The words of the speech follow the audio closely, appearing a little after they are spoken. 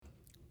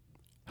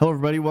Hello,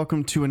 everybody.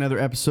 Welcome to another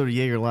episode of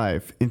Jaeger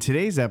Live. In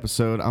today's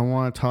episode, I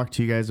want to talk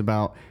to you guys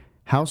about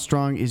how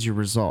strong is your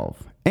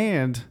resolve,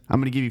 and I'm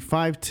going to give you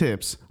 5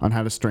 tips on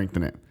how to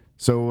strengthen it.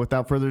 So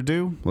without further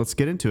ado, let's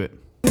get into it.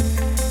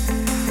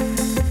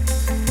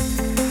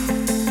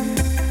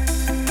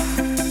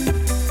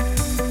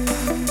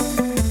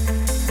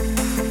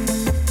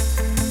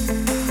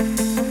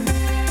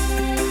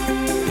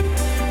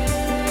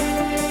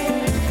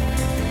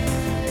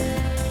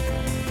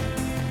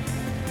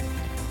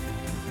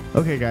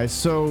 Okay, guys,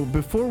 so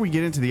before we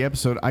get into the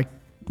episode, I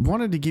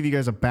wanted to give you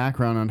guys a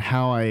background on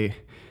how I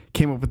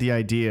came up with the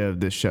idea of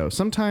this show.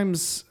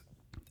 Sometimes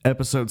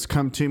episodes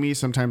come to me,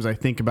 sometimes I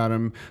think about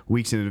them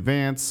weeks in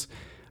advance.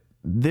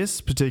 This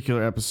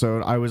particular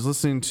episode, I was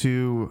listening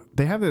to,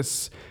 they have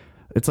this,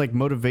 it's like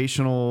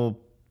motivational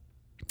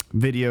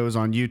videos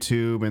on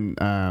YouTube,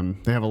 and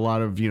they have a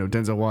lot of,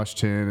 Denzel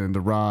Washington and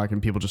The Rock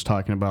and people just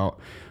talking about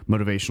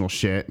motivational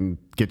shit and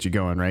get you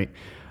going, right?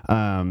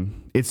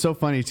 It's so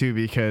funny too,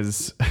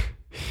 because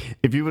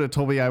if you would have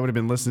told me I would have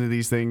been listening to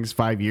these things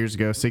 5 years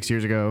ago, 6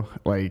 years ago,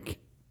 like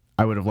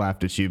I would have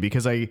laughed at you,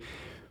 because I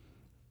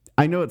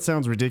know it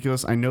sounds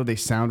ridiculous. I know they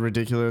sound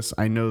ridiculous.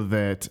 I know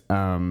that,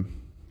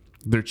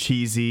 they're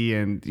cheesy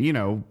and,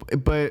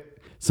 but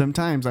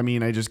sometimes,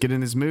 I just get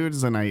in these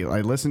moods and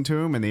I listen to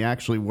them and they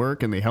actually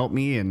work and they help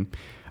me. And,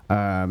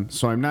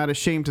 so I'm not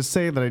ashamed to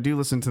say that I do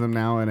listen to them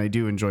now and I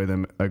do enjoy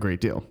them a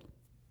great deal.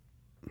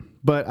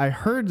 But I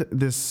heard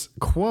this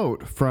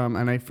quote from,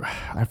 and I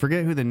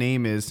forget who the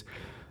name is,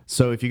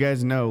 so if you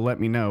guys know, let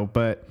me know.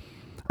 But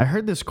I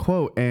heard this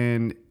quote,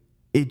 and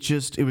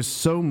it was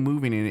so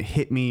moving, and it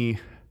hit me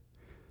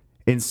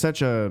in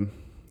such a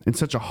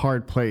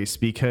hard place,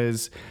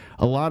 because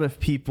a lot of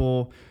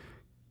people,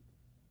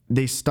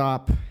 they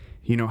stop,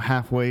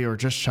 halfway or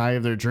just shy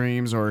of their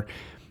dreams, or,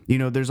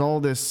 there's all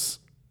this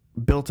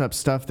built up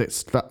stuff that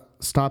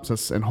stops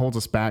us and holds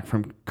us back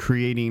from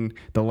creating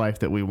the life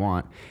that we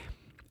want.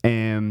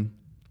 And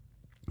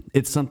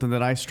it's something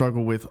that I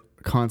struggle with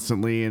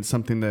constantly, and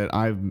something that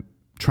I'm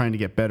trying to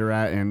get better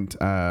at, and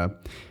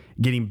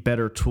getting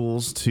better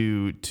tools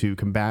to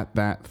combat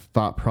that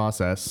thought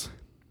process.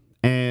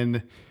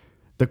 And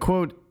the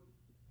quote,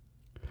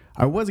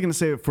 I was going to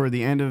say it for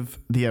the end of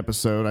the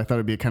episode. I thought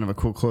it'd be kind of a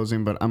cool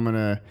closing, but I'm going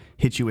to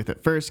hit you with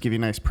it first, give you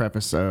a nice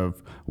preface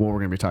of what we're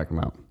going to be talking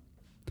about.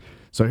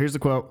 So here's the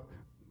quote.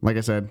 Like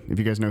I said, if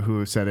you guys know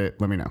who said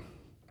it, let me know.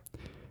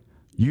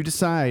 You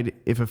decide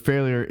if a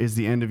failure is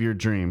the end of your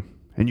dream,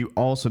 and you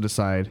also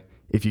decide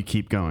if you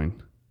keep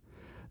going.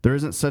 There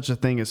isn't such a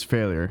thing as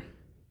failure.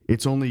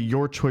 It's only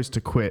your choice to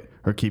quit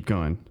or keep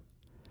going.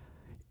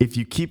 If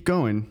you keep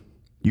going,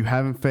 you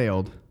haven't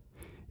failed.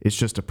 It's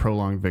just a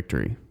prolonged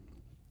victory.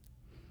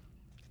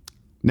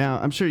 Now,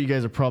 I'm sure you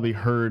guys have probably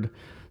heard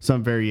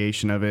some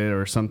variation of it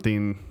or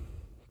something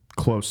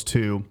close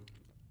to,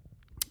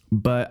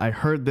 but I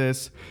heard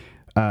this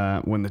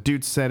when the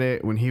dude said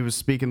it, when he was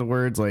speaking the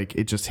words, like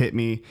it just hit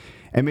me.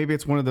 And maybe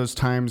it's one of those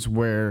times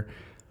where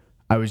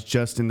I was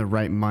just in the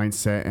right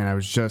mindset and I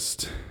was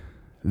just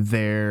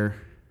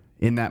there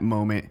in that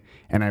moment,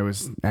 and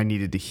I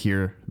needed to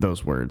hear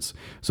those words.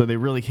 So they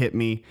really hit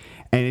me,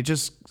 and it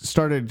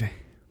started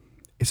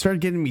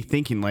getting me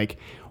thinking, like,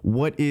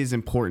 what is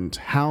important?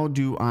 How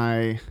do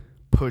I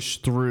push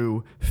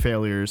through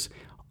failures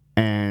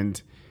and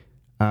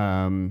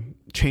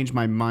change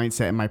my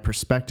mindset and my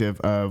perspective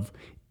of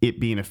it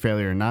being a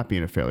failure and not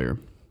being a failure?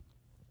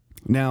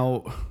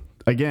 Now,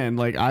 again,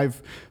 like,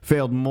 I've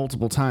failed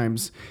multiple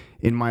times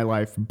in my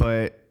life,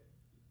 but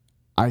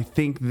I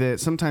think that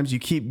sometimes you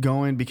keep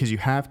going because you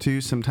have to.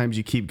 Sometimes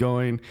you keep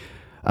going.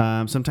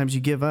 Sometimes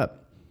you give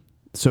up.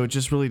 So it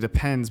just really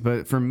depends.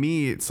 But for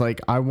me, it's like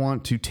I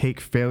want to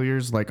take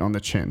failures like on the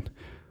chin.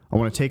 I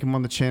want to take them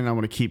on the chin. I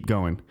want to keep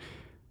going,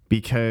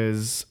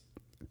 because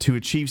to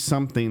achieve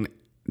something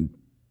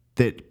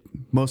that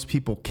most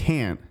people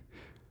can't,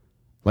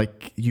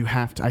 like, you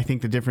have to, I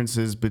think the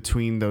differences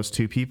between those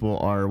two people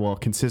are, well,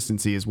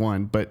 consistency is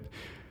one, but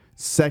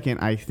second,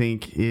 I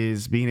think,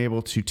 is being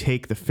able to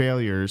take the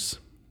failures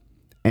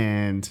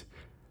and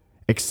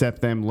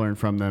accept them, learn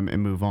from them,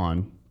 and move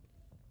on.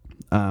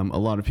 A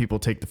lot of people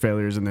take the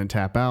failures and then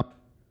tap out.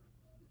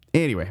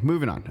 Anyway,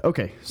 moving on.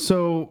 Okay,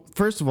 so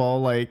first of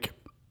all, like,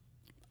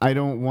 I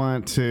don't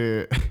want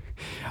to,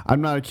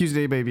 I'm not accusing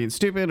anybody of being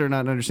stupid or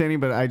not understanding,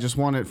 but I just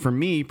want it, for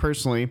me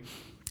personally,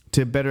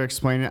 to better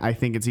explain it. I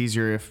think it's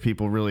easier if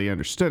people really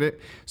understood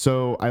it.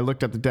 So I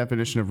looked up the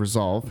definition of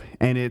resolve,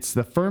 and it's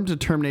the firm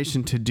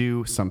determination to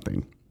do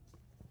something,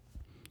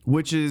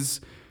 which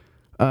is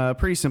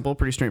pretty simple,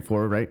 pretty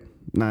straightforward, right?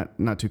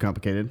 Not too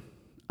complicated.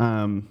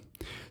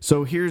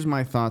 So here's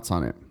my thoughts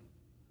on it.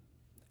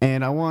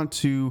 And I want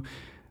to,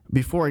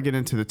 before I get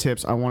into the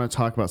tips, I want to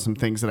talk about some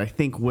things that I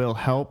think will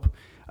help.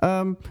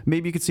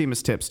 Maybe you could see them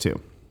as tips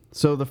too.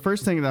 So the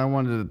first thing that I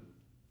wanted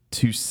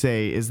to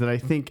say is that I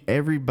think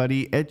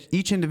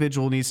each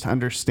individual needs to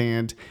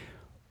understand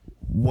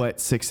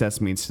what success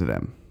means to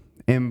them.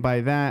 And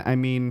by that, I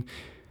mean,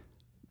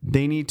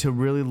 they need to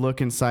really look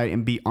inside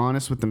and be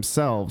honest with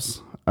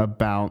themselves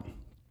about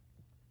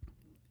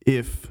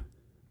if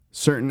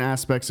certain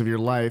aspects of your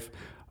life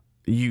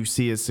you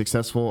see as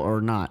successful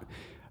or not.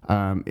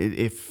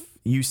 If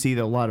you see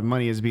that a lot of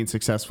money as being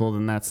successful,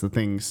 then that's the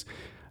things.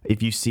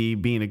 If you see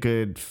being a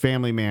good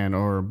family man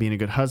or being a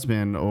good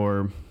husband,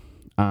 or,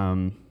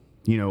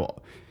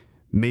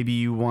 maybe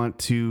you want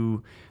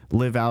to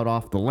live out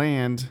off the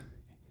land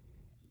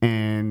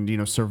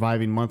and,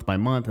 surviving month by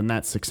month, and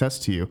that's success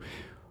to you.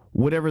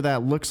 Whatever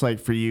that looks like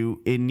for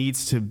you, it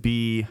needs to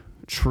be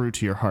true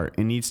to your heart.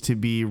 It needs to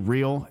be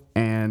real,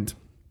 and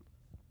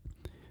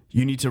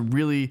you need to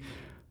really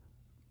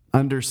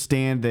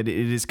understand that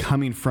it is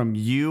coming from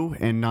you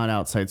and not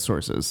outside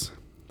sources.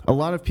 A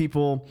lot of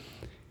people,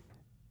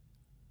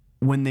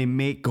 when they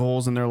make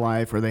goals in their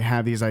life or they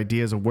have these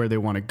ideas of where they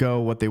want to go,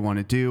 what they want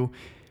to do,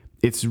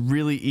 it's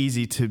really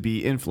easy to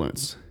be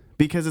influenced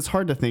because it's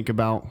hard to think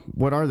about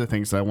what are the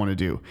things that I want to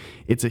do.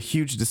 It's a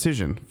huge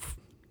decision.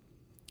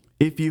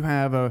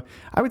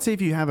 I would say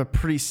if you have a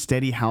pretty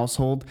steady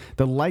household,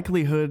 the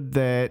likelihood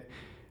that,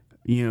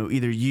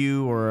 either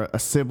you or a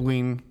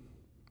sibling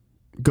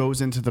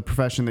goes into the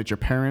profession that your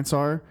parents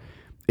are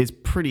is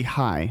pretty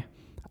high.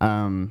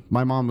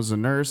 My mom was a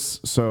nurse,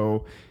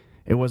 so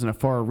it wasn't a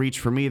far reach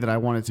for me that I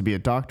wanted to be a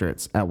doctor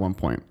at one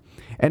point.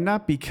 And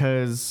not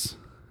because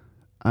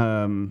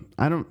I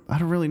don't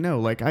really know.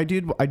 Like I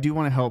do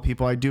want to help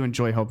people. I do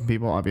enjoy helping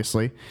people,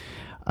 obviously.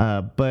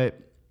 But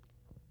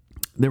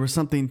there was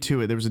something to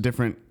it. There was a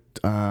different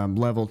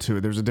level to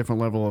it. There's a different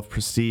level of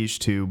prestige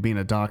to being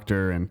a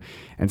doctor and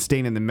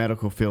staying in the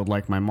medical field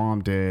like my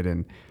mom did,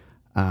 and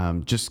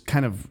just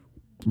kind of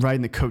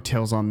riding the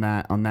coattails on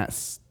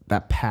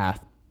that path.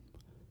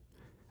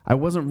 I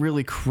wasn't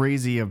really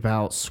crazy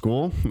about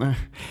school,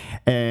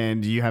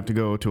 and you have to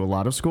go to a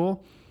lot of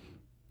school.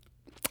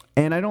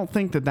 And I don't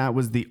think that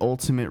was the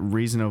ultimate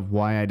reason of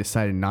why I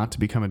decided not to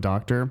become a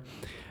doctor.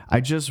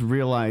 I just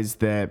realized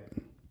that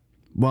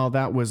while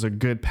that was a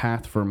good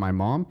path for my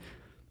mom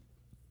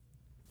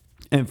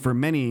and for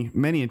many,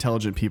 many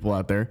intelligent people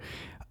out there,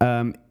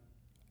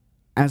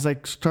 as I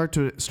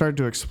started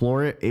to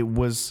explore it, it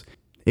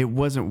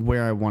wasn't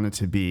where I wanted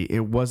to be.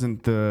 It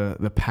wasn't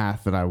the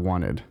path that I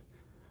wanted.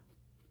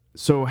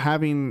 So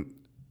having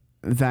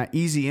that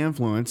easy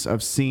influence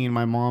of seeing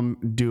my mom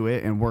do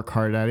it and work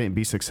hard at it and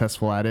be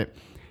successful at it,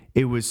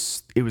 it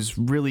was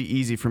really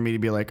easy for me to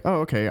be like, oh,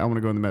 okay, I want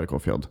to go in the medical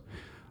field,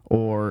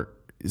 or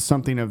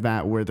something of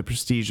that where the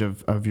prestige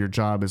of your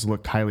job is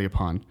looked highly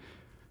upon.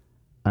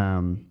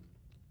 And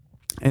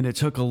it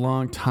took a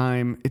long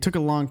time. It took a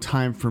long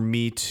time for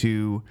me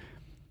to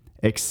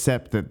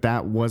accept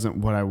that wasn't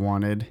what I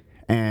wanted,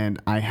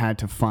 and I had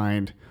to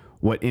find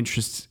what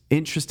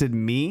interested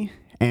me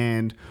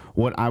and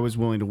what I was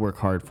willing to work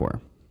hard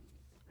for.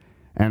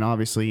 And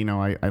obviously,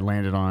 I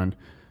landed on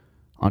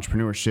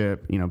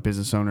entrepreneurship,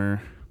 business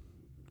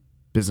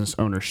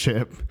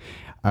ownership,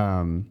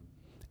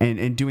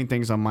 and doing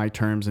things on my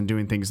terms and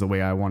doing things the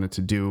way I wanted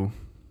to do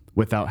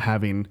without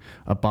having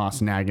a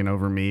boss nagging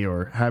over me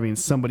or having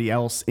somebody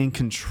else in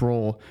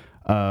control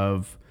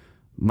of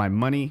my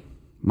money,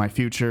 my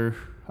future,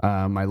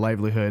 my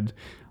livelihood.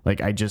 Like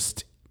I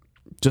just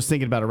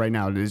thinking about it right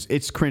now,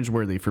 it's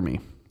cringeworthy for me.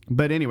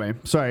 But anyway,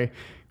 sorry,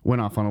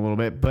 went off on a little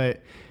bit,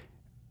 but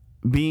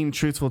being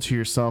truthful to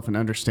yourself and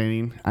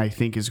understanding, I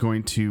think, is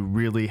going to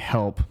really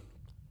help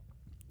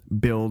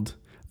build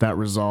that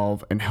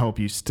resolve and help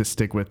you to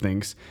stick with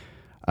things.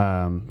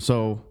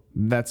 So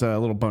that's a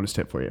little bonus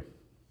tip for you.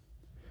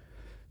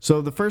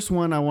 So the first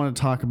one I want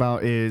to talk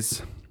about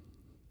is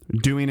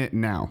doing it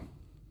now.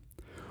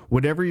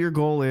 Whatever your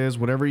goal is,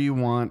 whatever you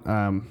want,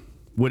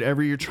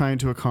 whatever you're trying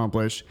to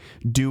accomplish,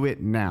 do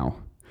it now.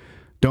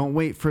 Don't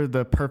wait for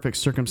the perfect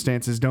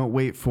circumstances. Don't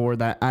wait for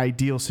that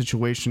ideal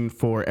situation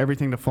for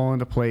everything to fall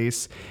into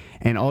place.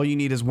 And all you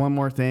need is one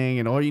more thing,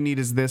 and all you need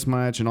is this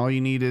much, and all you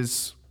need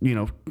is,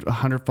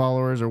 100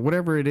 followers or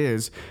whatever it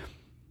is.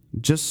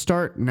 Just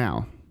start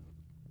now.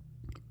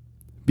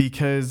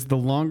 Because the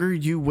longer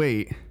you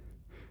wait,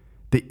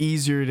 the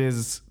easier it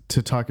is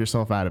to talk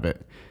yourself out of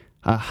it.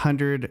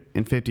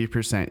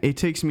 150%. It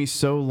takes me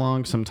so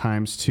long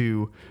sometimes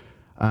to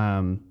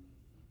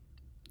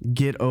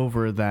get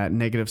over that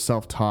negative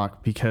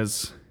self-talk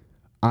because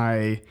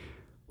I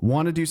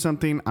want to do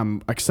something,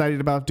 I'm excited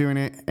about doing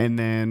it, and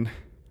then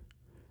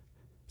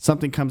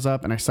something comes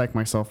up and I psych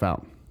myself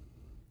out.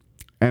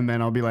 And then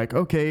I'll be like,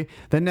 okay,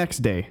 the next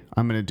day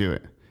I'm going to do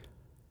it.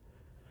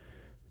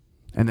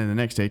 And then the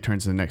next day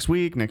turns into next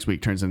week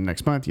turns into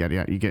next month, yada,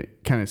 yada. You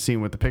get kind of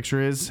seeing what the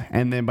picture is.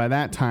 And then by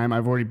that time,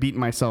 I've already beaten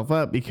myself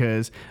up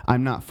because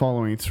I'm not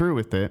following through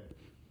with it,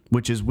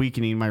 which is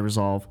weakening my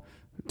resolve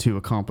to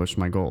accomplish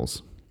my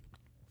goals.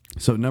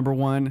 So number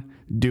one,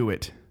 do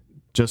it.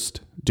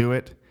 Just do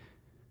it.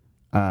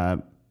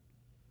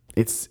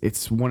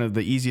 It's one of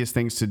the easiest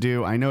things to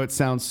do. I know it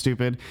sounds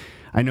stupid.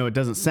 I know it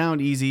doesn't sound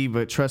easy,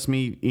 but trust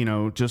me,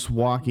 just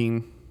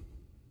walking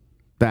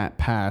that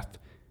path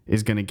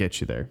is going to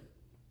get you there.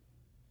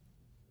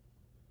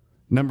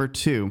 Number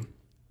two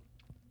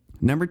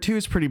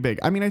is pretty big.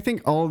 I mean, I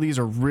think all of these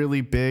are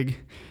really big.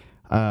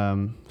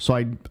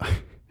 So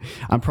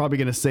I'm probably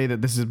going to say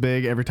that this is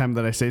big every time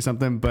that I say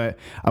something, but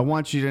I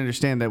want you to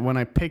understand that when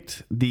I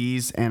picked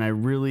these and I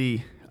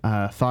really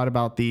thought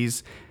about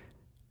these,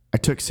 I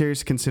took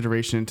serious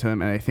consideration into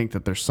them, and I think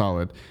that they're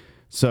solid.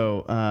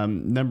 So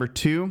number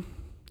 2,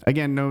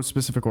 again, no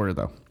specific order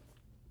though.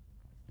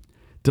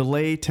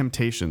 Delay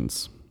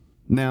temptations.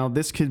 Now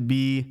this could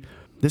be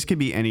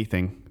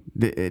anything.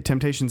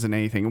 Temptations in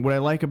anything. And what I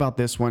like about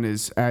this one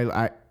is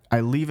I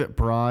leave it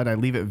broad, I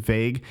leave it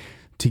vague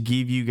to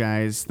give you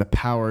guys the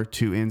power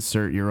to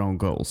insert your own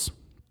goals.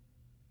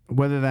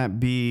 Whether that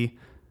be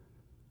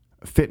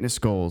fitness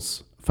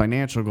goals,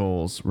 financial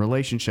goals,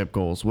 relationship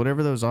goals,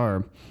 whatever those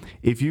are,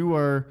 if you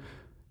are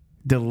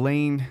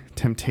delaying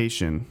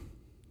temptation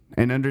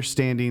and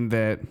understanding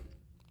that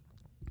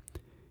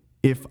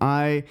if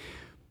let's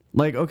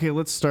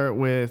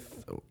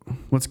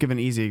give an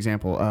easy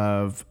example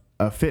of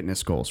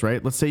fitness goals,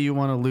 right? Let's say you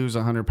want to lose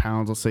 100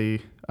 pounds, let's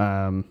say,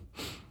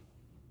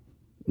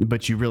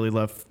 but you really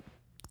love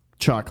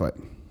chocolate.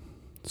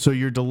 So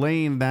you're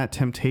delaying that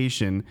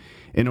temptation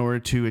in order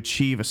to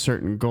achieve a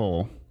certain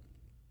goal,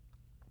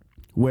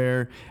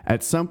 where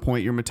at some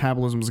point your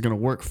metabolism is going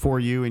to work for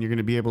you and you're going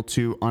to be able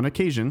to, on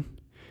occasion,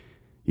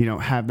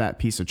 have that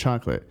piece of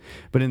chocolate.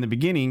 But in the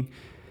beginning,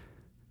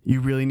 you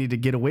really need to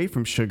get away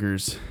from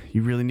sugars.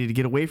 You really need to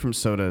get away from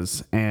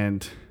sodas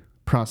and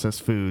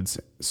processed foods.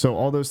 So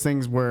all those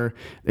things where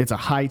it's a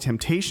high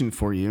temptation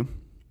for you,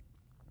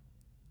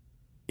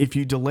 if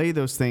you delay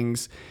those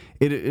things,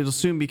 it'll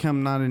soon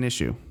become not an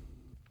issue.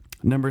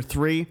 Number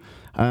 3,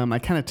 I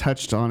kind of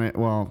touched on it.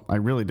 Well, I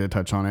really did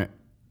touch on it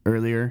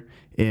earlier.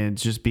 And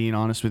just being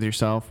honest with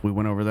yourself. We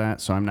went over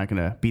that, so I'm not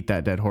going to beat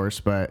that dead horse.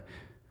 But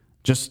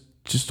just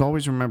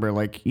always remember,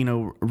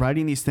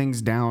 writing these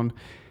things down,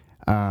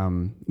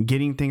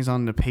 getting things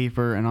on the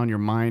paper and on your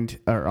mind,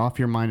 or off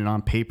your mind and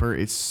on paper,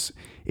 it's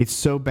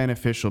so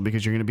beneficial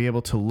because you're going to be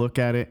able to look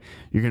at it.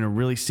 You're going to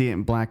really see it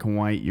in black and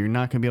white. You're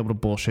not going to be able to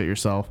bullshit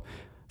yourself.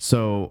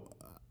 So,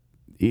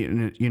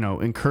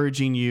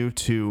 encouraging you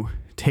to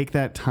take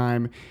that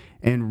time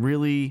and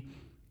really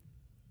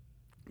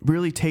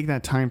take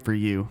that time for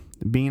you.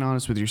 Being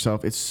honest with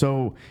yourself. It's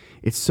so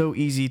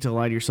easy to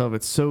lie to yourself.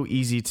 It's so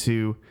easy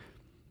to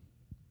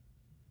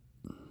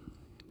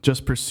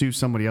just pursue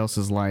somebody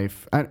else's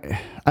life. I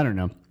don't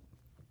know.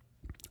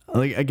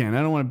 Again,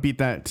 I don't want to beat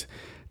that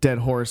dead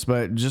horse,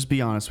 but just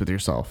be honest with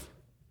yourself.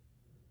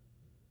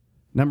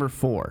 Number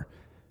 4.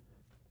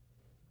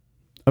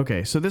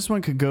 Okay, so this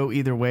one could go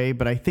either way,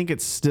 but I think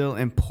it's still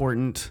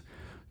important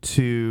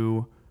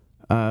to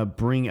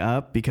bring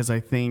up because I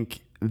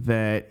think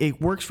that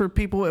it works for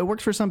people. It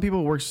works for some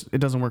people. It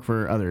doesn't work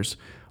for others.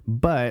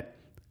 But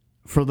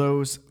for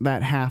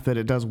that half that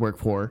it does work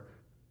for,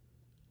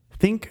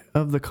 think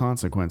of the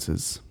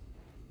consequences.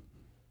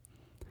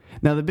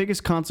 Now, the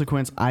biggest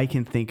consequence I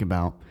can think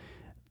about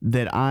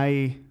that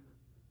I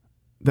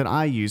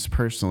use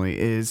personally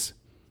is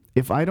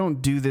if I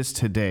don't do this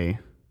today,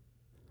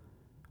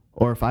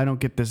 or if I don't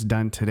get this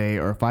done today,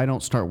 or if I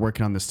don't start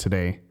working on this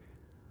today,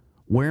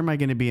 where am I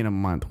going to be in a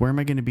month? Where am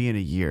I going to be in a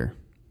year?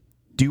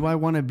 Do I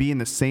want to be in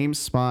the same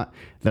spot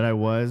that I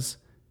was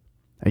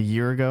a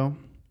year ago?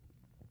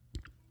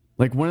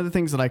 One of the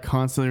things I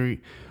constantly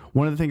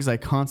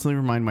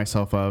remind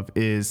myself of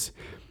is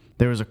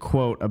there was a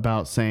quote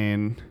about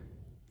saying,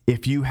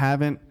 if you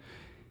aren't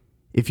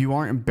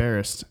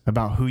embarrassed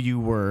about who you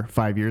were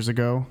 5 years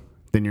ago,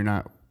 then you're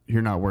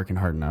not working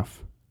hard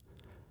enough.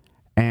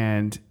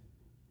 And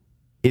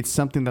it's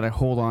something that I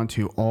hold on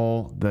to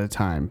all the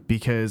time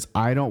because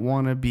I don't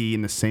want to be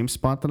in the same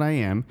spot that I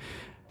am.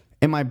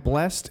 Am I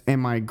blessed?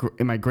 Am I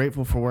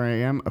grateful for where I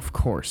am? Of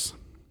course.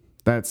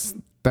 That's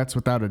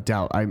without a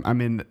doubt.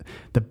 I'm in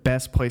the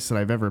best place that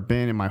I've ever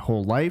been in my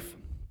whole life,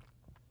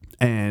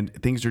 and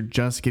things are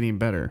just getting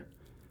better.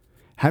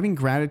 Having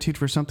gratitude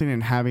for something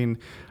and having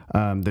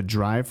the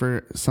drive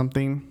for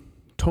something,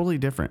 totally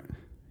different.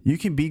 You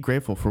can be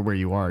grateful for where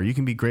you are. You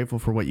can be grateful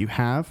for what you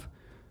have.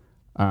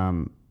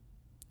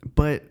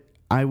 But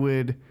I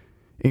would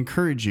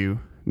encourage you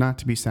not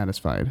to be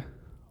satisfied.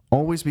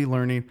 Always be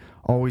learning,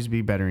 always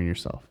be bettering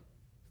yourself.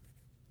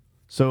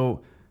 So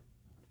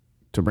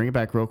to bring it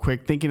back real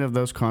quick, thinking of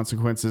those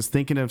consequences,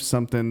 thinking of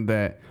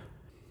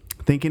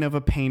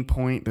a pain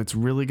point that's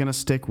really going to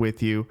stick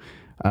with you,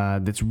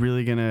 that's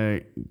really going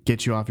to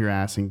get you off your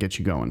ass and get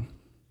you going.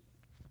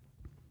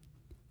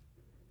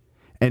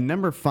 And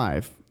number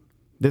 5,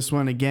 this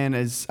one again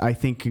I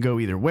think can go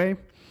either way.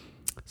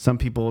 Some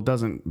people it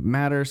doesn't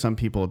matter, some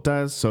people it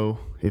does. So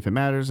if it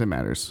matters, it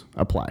matters.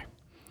 Apply.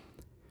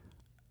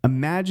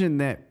 Imagine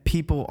that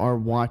people are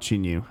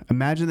watching you.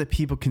 Imagine that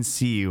people can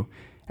see you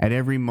at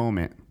every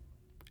moment,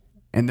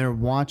 and they're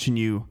watching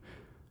you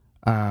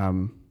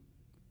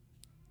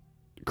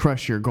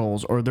crush your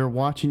goals, or they're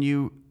watching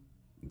you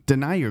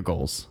deny your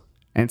goals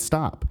and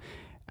stop.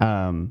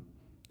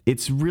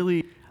 It's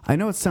really, I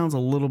know it sounds a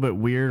little bit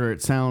weird, or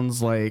it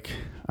sounds like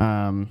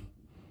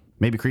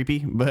maybe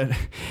creepy, but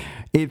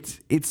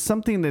it's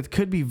something that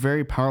could be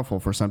very powerful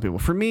for some people.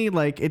 For me,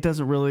 it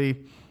doesn't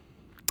really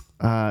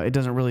It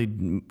doesn't really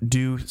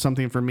do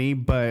something for me,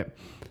 but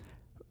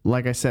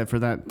like I said, for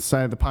that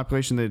side of the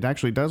population that it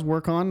actually does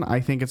work on, I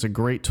think it's a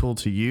great tool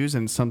to use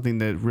and something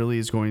that really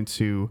is going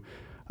to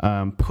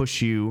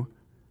push you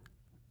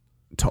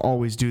to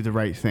always do the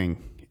right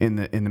thing in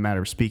the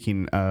matter of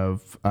speaking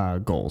of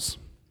goals.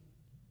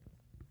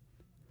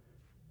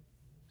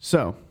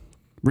 So,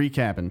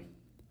 recapping.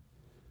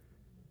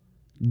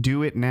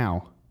 Do it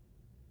now.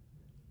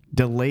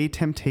 Delay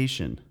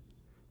temptation.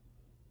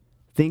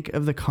 Think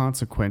of the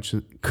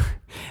consequences.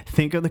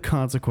 Think of the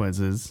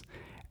consequences,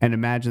 and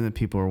imagine that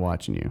people are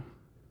watching you.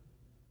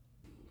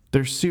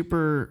 They're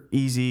super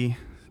easy,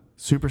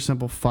 super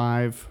simple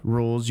 5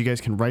 rules. You guys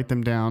can write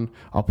them down.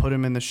 I'll put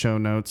them in the show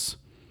notes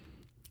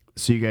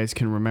so you guys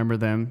can remember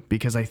them,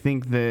 because I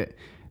think that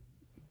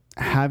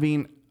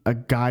having a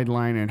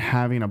guideline and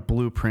having a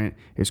blueprint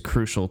is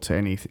crucial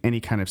to any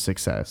kind of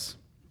success.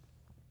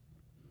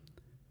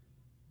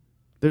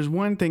 There's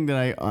one thing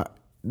that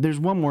there's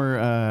one more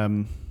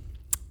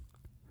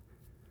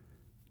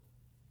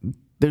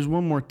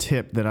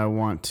tip that I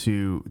want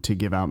to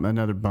give out,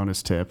 another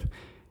bonus tip.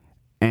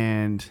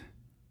 And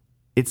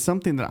it's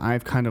something that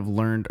I've kind of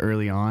learned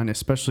early on,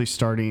 especially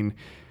starting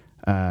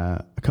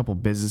a couple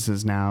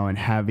businesses now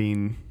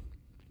and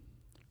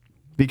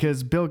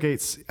because Bill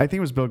Gates, I think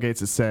it was Bill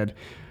Gates that said,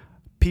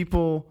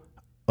 people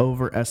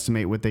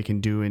overestimate what they can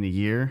do in a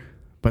year,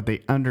 but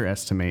they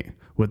underestimate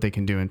what they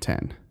can do in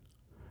 10.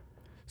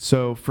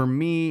 So for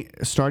me,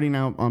 starting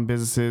out on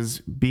businesses,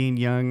 being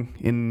young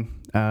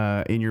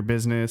in your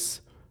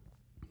business,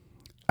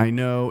 I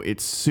know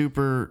it's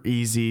super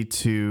easy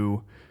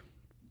to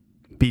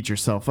beat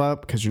yourself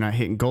up because you're not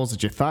hitting goals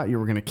that you thought you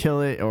were going to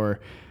kill it. Or,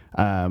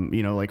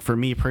 like for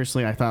me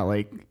personally, I thought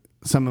like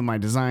some of my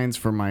designs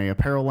for my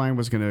apparel line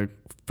was going to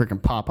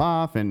freaking pop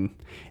off, and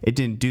it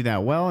didn't do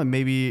that well. And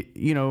maybe,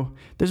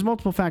 there's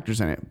multiple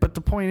factors in it. But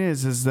the point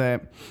is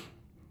that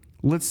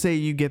let's say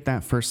you get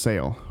that first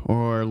sale,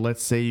 or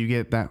let's say you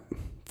get that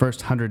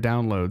first 100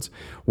 downloads.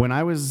 When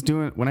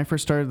I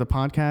first started the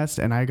podcast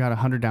and I got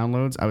 100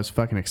 downloads, I was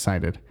fucking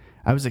excited.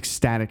 I was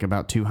ecstatic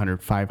about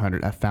 200,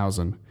 500,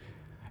 1,000.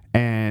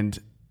 And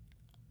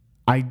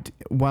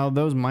while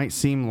those might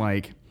seem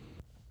like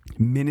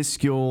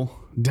minuscule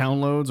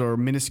downloads or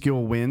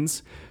minuscule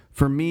wins,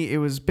 for me, it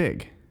was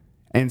big.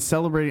 And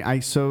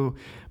celebrating, so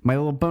my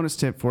little bonus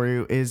tip for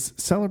you is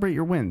celebrate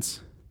your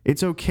wins.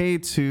 It's okay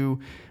to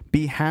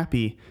be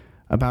happy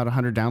about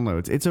 100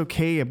 downloads. It's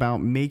okay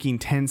about making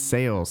 10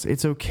 sales.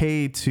 It's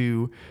okay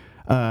to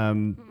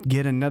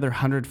get another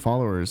 100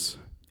 followers.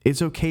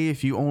 It's okay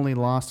if you only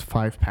lost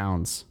 5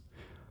 pounds.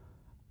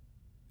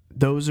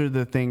 Those are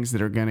the things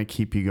that are going to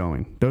keep you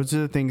going. Those are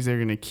the things that are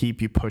going to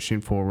keep you pushing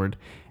forward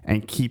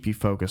and keep you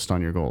focused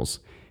on your goals.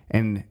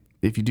 And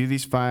if you do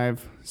these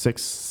 5,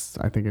 6,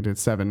 I think I did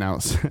 7 now,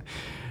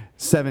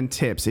 7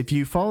 tips. If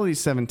you follow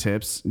these 7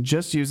 tips,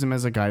 just use them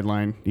as a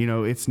guideline.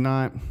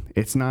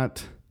 It's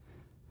not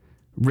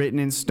written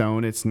in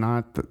stone. It's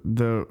not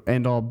the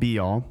end all be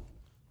all.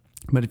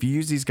 But if you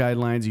use these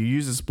guidelines, you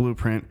use this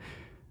blueprint,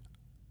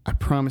 I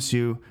promise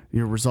you,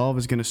 your resolve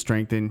is going to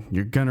strengthen.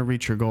 You're going to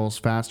reach your goals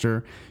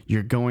faster.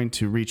 You're going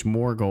to reach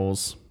more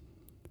goals,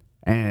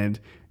 and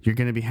you're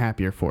going to be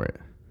happier for it.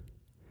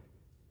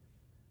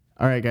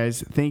 All right,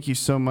 guys. Thank you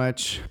so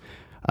much.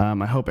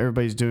 I hope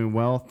everybody's doing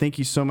well. Thank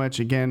you so much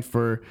again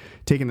for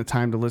taking the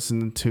time to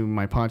listen to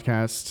my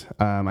podcast.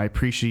 I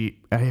appreciate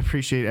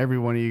every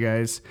one of you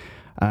guys.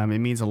 It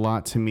means a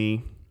lot to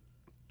me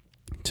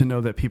to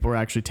know that people are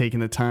actually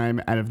taking the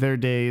time out of their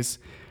days,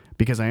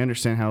 because I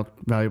understand how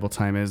valuable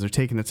time is. They're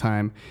taking the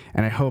time,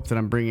 and I hope that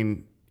I'm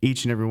bringing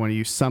each and every one of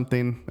you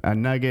something, a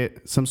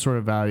nugget, some sort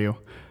of value.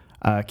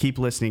 Keep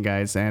listening,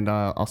 guys, and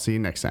I'll see you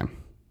next time.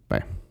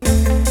 Bye.